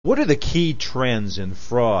What are the key trends in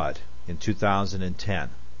fraud in 2010?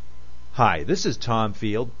 Hi, this is Tom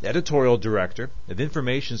Field, Editorial Director of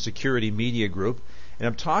Information Security Media Group, and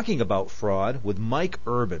I'm talking about fraud with Mike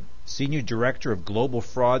Urban, Senior Director of Global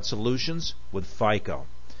Fraud Solutions with FICO.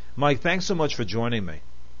 Mike, thanks so much for joining me.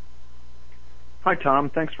 Hi, Tom.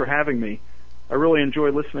 Thanks for having me. I really enjoy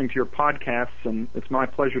listening to your podcasts, and it's my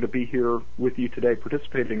pleasure to be here with you today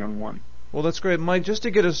participating on one. Well, that's great. Mike, just to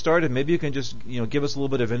get us started, maybe you can just give us a little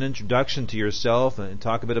bit of an introduction to yourself and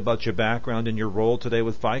talk a bit about your background and your role today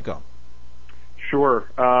with FICO. Sure.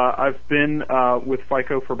 I've been with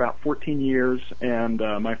FICO for about 14 years, and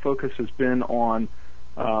my focus has been on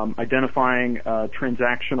identifying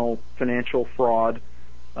transactional financial fraud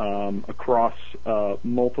across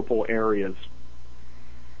multiple areas.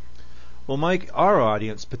 Well, Mike, our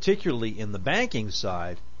audience, particularly in the banking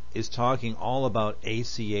side, is talking all about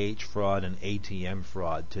ACH fraud and ATM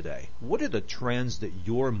fraud today. What are the trends that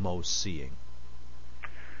you're most seeing?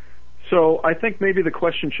 So I think maybe the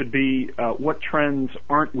question should be, what trends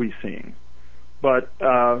aren't we seeing? But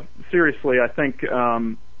seriously, I think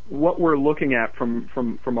what we're looking at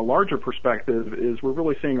from a larger perspective is we're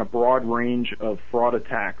really seeing a broad range of fraud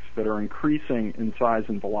attacks that are increasing in size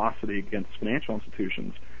and velocity against financial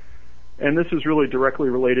institutions. And this is really directly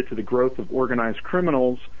related to the growth of organized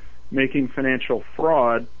criminals making financial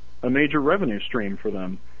fraud a major revenue stream for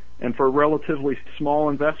them. And for relatively small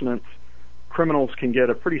investments, criminals can get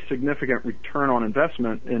a pretty significant return on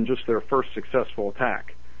investment in just their first successful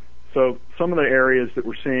attack. So some of the areas that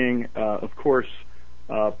we're seeing, of course,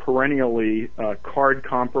 perennially card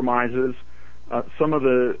compromises. Some of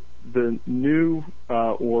the new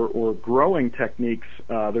or growing techniques,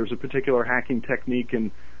 there's a particular hacking technique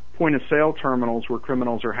in point-of-sale terminals where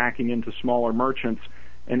criminals are hacking into smaller merchants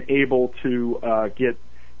and able to get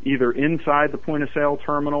either inside the point-of-sale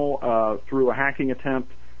terminal through a hacking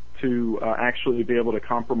attempt to actually be able to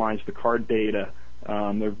compromise the card data.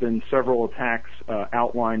 There have been several attacks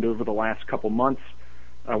outlined over the last couple months.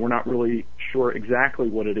 We're not really sure exactly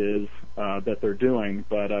what it is that they're doing,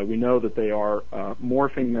 but we know that they are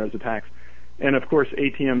morphing those attacks. And, of course,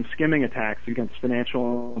 ATM skimming attacks against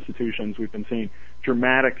financial institutions. We've been seeing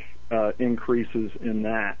dramatic increases in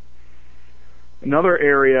that. Another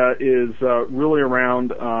area is really around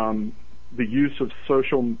the use of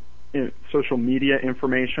social media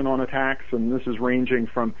information on attacks, and this is ranging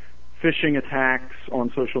from phishing attacks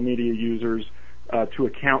on social media users to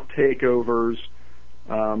account takeovers.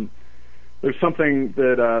 There's something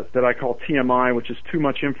that I call TMI, which is too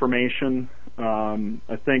much information.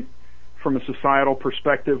 I think from a societal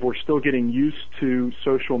perspective, we're still getting used to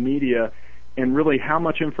social media and really how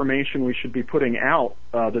much information we should be putting out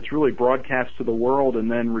that's really broadcast to the world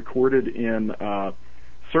and then recorded in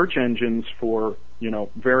search engines for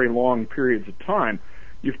very long periods of time.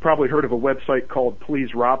 You've probably heard of a website called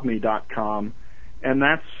PleaseRobMe.com, and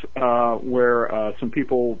that's where some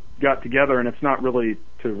people got together, and it's not really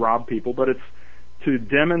to rob people, but it's to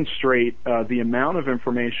demonstrate the amount of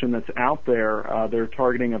information that's out there. They're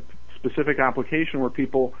targeting a specific application where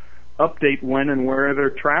people update when and where they're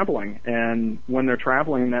traveling, and when they're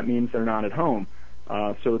traveling, that means they're not at home.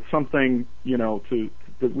 So it's something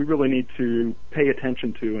that we really need to pay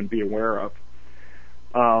attention to and be aware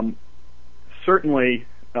of. Certainly,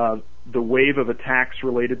 the wave of attacks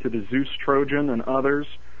related to the Zeus Trojan and others,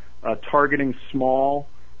 targeting small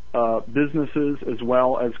businesses as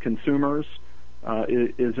well as consumers,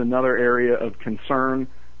 is another area of concern.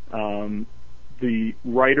 The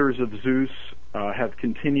writers of Zeus have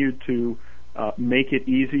continued to make it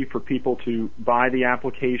easy for people to buy the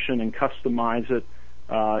application and customize it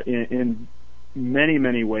in many,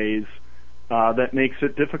 many ways that makes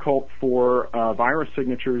it difficult for virus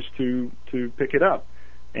signatures to pick it up.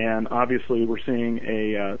 And obviously we're seeing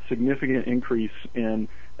a significant increase in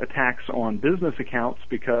attacks on business accounts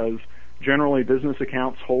because generally business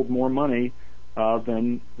accounts hold more money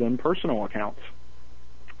than personal accounts.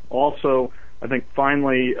 Also, I think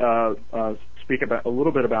finally speak about a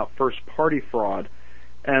little bit about first-party fraud,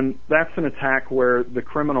 and that's an attack where the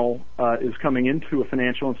criminal is coming into a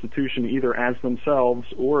financial institution either as themselves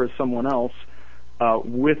or as someone else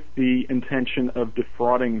with the intention of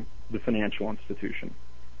defrauding the financial institution.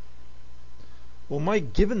 Well,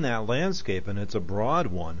 Mike, given that landscape, and it's a broad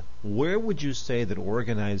one, where would you say that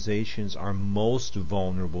organizations are most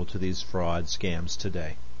vulnerable to these fraud scams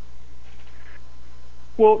today?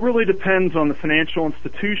 Well, it really depends on the financial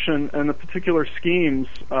institution and the particular schemes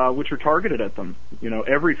which are targeted at them.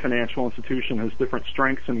 Every financial institution has different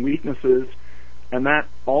strengths and weaknesses, and that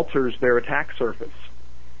alters their attack surface.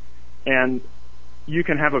 And you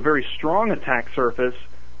can have a very strong attack surface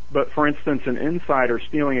But for instance, an insider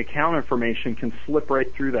stealing account information can slip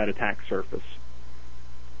right through that attack surface.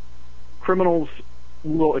 Criminals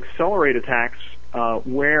will accelerate attacks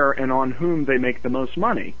where and on whom they make the most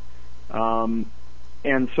money. And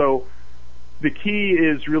so the key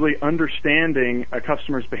is really understanding a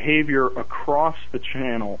customer's behavior across the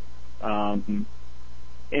channel. And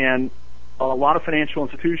a lot of financial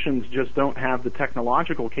institutions just don't have the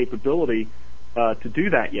technological capability to do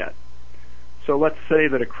that yet. So let's say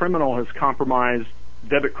that a criminal has compromised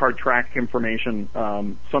debit card track information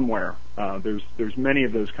somewhere. There's many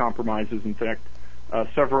of those compromises, in fact,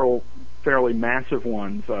 several fairly massive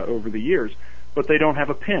ones over the years, but they don't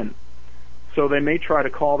have a PIN. So they may try to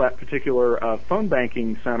call that particular phone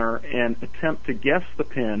banking center and attempt to guess the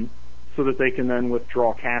PIN so that they can then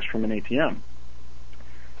withdraw cash from an ATM.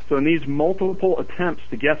 So in these multiple attempts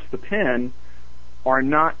to guess the PIN are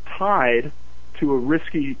not tied to a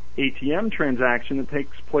risky ATM transaction that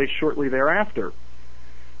takes place shortly thereafter.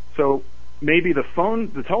 So maybe the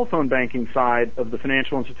telephone banking side of the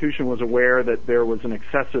financial institution was aware that there was an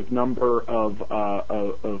excessive number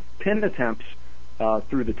of PIN attempts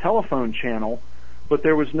through the telephone channel, but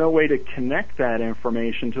there was no way to connect that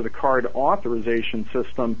information to the card authorization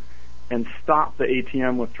system and stop the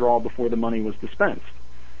ATM withdrawal before the money was dispensed.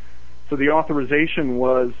 So the authorization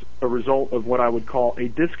was a result of what I would call a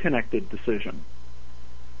disconnected decision.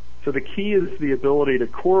 So the key is the ability to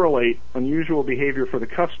correlate unusual behavior for the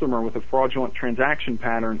customer with a fraudulent transaction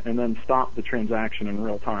pattern and then stop the transaction in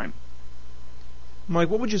real time. Mike,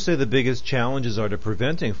 what would you say the biggest challenges are to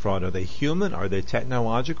preventing fraud? Are they human? Are they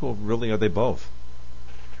technological? Really, are they both?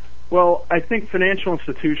 Well, I think financial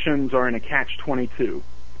institutions are in a catch-22,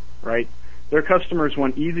 right? Their customers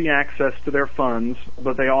want easy access to their funds,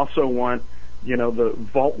 but they also want, the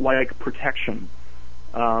vault-like protection.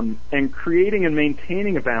 And creating and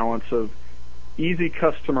maintaining a balance of easy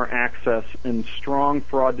customer access and strong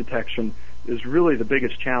fraud detection is really the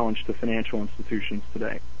biggest challenge to financial institutions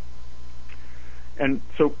today. And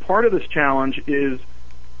so part of this challenge is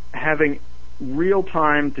having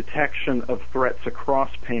real-time detection of threats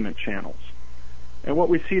across payment channels. And what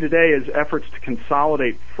we see today is efforts to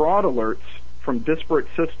consolidate fraud alerts from disparate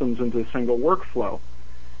systems into a single workflow.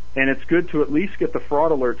 And it's good to at least get the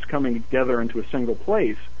fraud alerts coming together into a single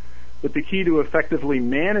place. But the key to effectively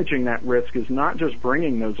managing that risk is not just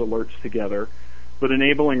bringing those alerts together, but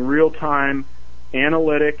enabling real-time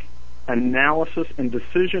analytic analysis and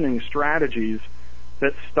decisioning strategies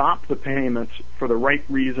that stop the payments for the right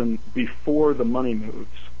reason before the money moves.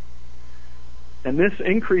 And this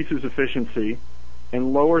increases efficiency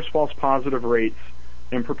and lowers false positive rates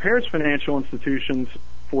and prepares financial institutions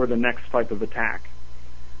for the next type of attack.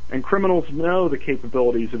 And criminals know the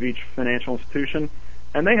capabilities of each financial institution,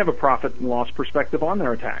 and they have a profit and loss perspective on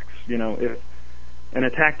their attacks. If an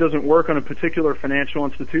attack doesn't work on a particular financial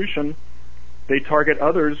institution, they target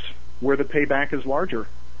others where the payback is larger.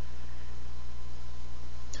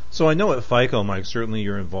 So I know at FICO, Mike, certainly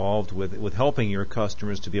you're involved with helping your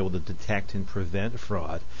customers to be able to detect and prevent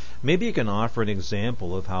fraud. Maybe you can offer an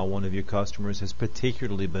example of how one of your customers has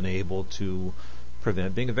particularly been able to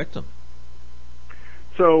prevent being a victim.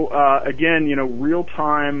 So again,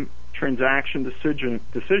 real-time transaction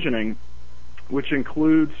decisioning, which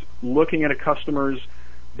includes looking at a customer's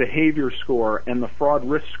behavior score and the fraud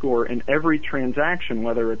risk score in every transaction,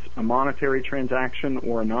 whether it's a monetary transaction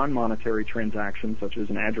or a non-monetary transaction, such as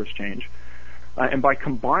an address change. And by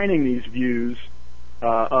combining these views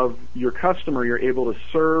of your customer, you're able to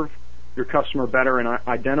serve your customer better and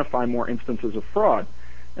identify more instances of fraud.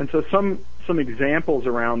 And so some examples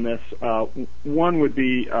around this, one would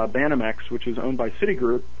be Banamex, which is owned by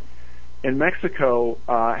Citigroup, in Mexico,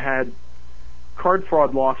 had card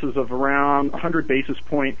fraud losses of around 100 basis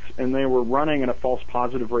points, and they were running at a false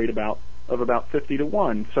positive rate of about 50 to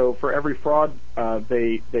 1. So for every fraud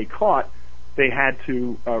they caught, they had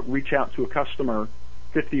to reach out to a customer,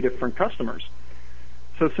 50 different customers.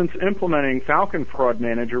 So since implementing Falcon Fraud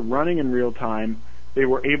Manager running in real time, they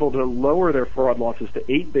were able to lower their fraud losses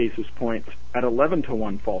to 8 basis points at 11 to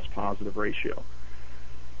 1 false positive ratio.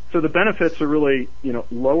 So the benefits are really,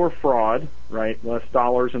 lower fraud, right? Less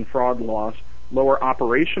dollars in fraud loss, lower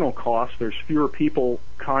operational costs. There's fewer people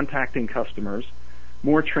contacting customers,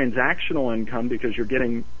 more transactional income because you're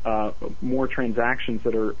getting more transactions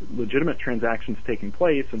that are legitimate transactions taking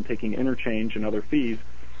place and taking interchange and other fees,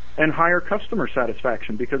 and higher customer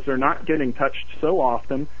satisfaction because they're not getting touched so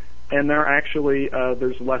often, and they're actually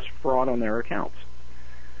there's less fraud on their accounts.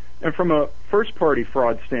 And from a first-party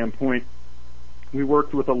fraud standpoint, we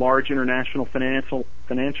worked with a large international financial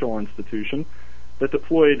institution that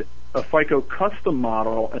deployed a FICO custom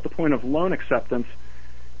model at the point of loan acceptance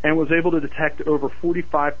and was able to detect over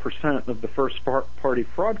 45% of the first-party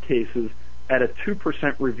fraud cases at a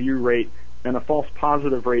 2% review rate and a false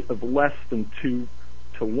positive rate of less than 2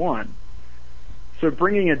 to 1. So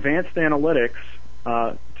bringing advanced analytics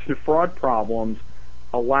to fraud problems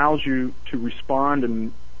allows you to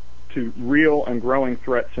respond to real and growing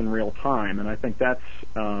threats in real time, and I think that's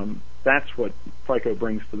what FICO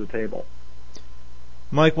brings to the table.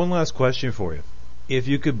 Mike, one last question for you. If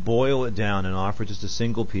you could boil it down and offer just a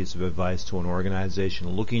single piece of advice to an organization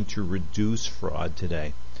looking to reduce fraud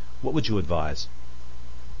today, what would you advise?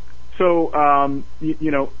 So,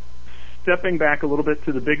 stepping back a little bit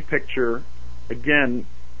to the big picture, again,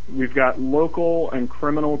 we've got local and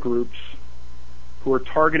criminal groups who are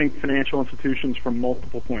targeting financial institutions from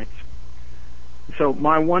multiple points. So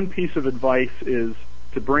my one piece of advice is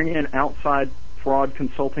to bring in outside fraud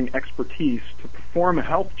consulting expertise to perform a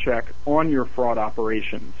health check on your fraud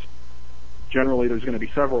operations. Generally, there's going to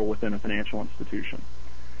be several within a financial institution.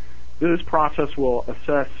 This process will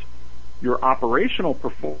assess your operational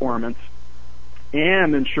performance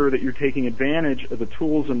and ensure that you're taking advantage of the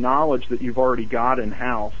tools and knowledge that you've already got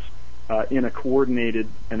in-house in a coordinated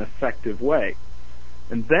and effective way.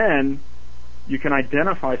 And then you can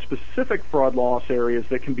identify specific fraud loss areas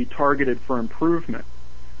that can be targeted for improvement.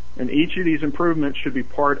 And each of these improvements should be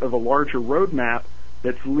part of a larger roadmap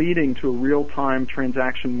that's leading to a real-time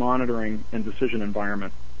transaction monitoring and decision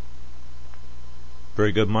environment.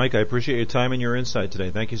 Very good, Mike. I appreciate your time and your insight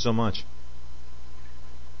today. Thank you so much.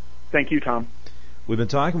 Thank you, Tom. We've been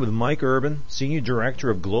talking with Mike Urban, Senior Director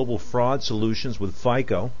of Global Fraud Solutions with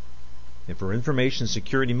FICO. And for Information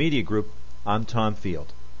Security Media Group, I'm Tom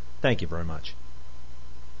Field. Thank you very much.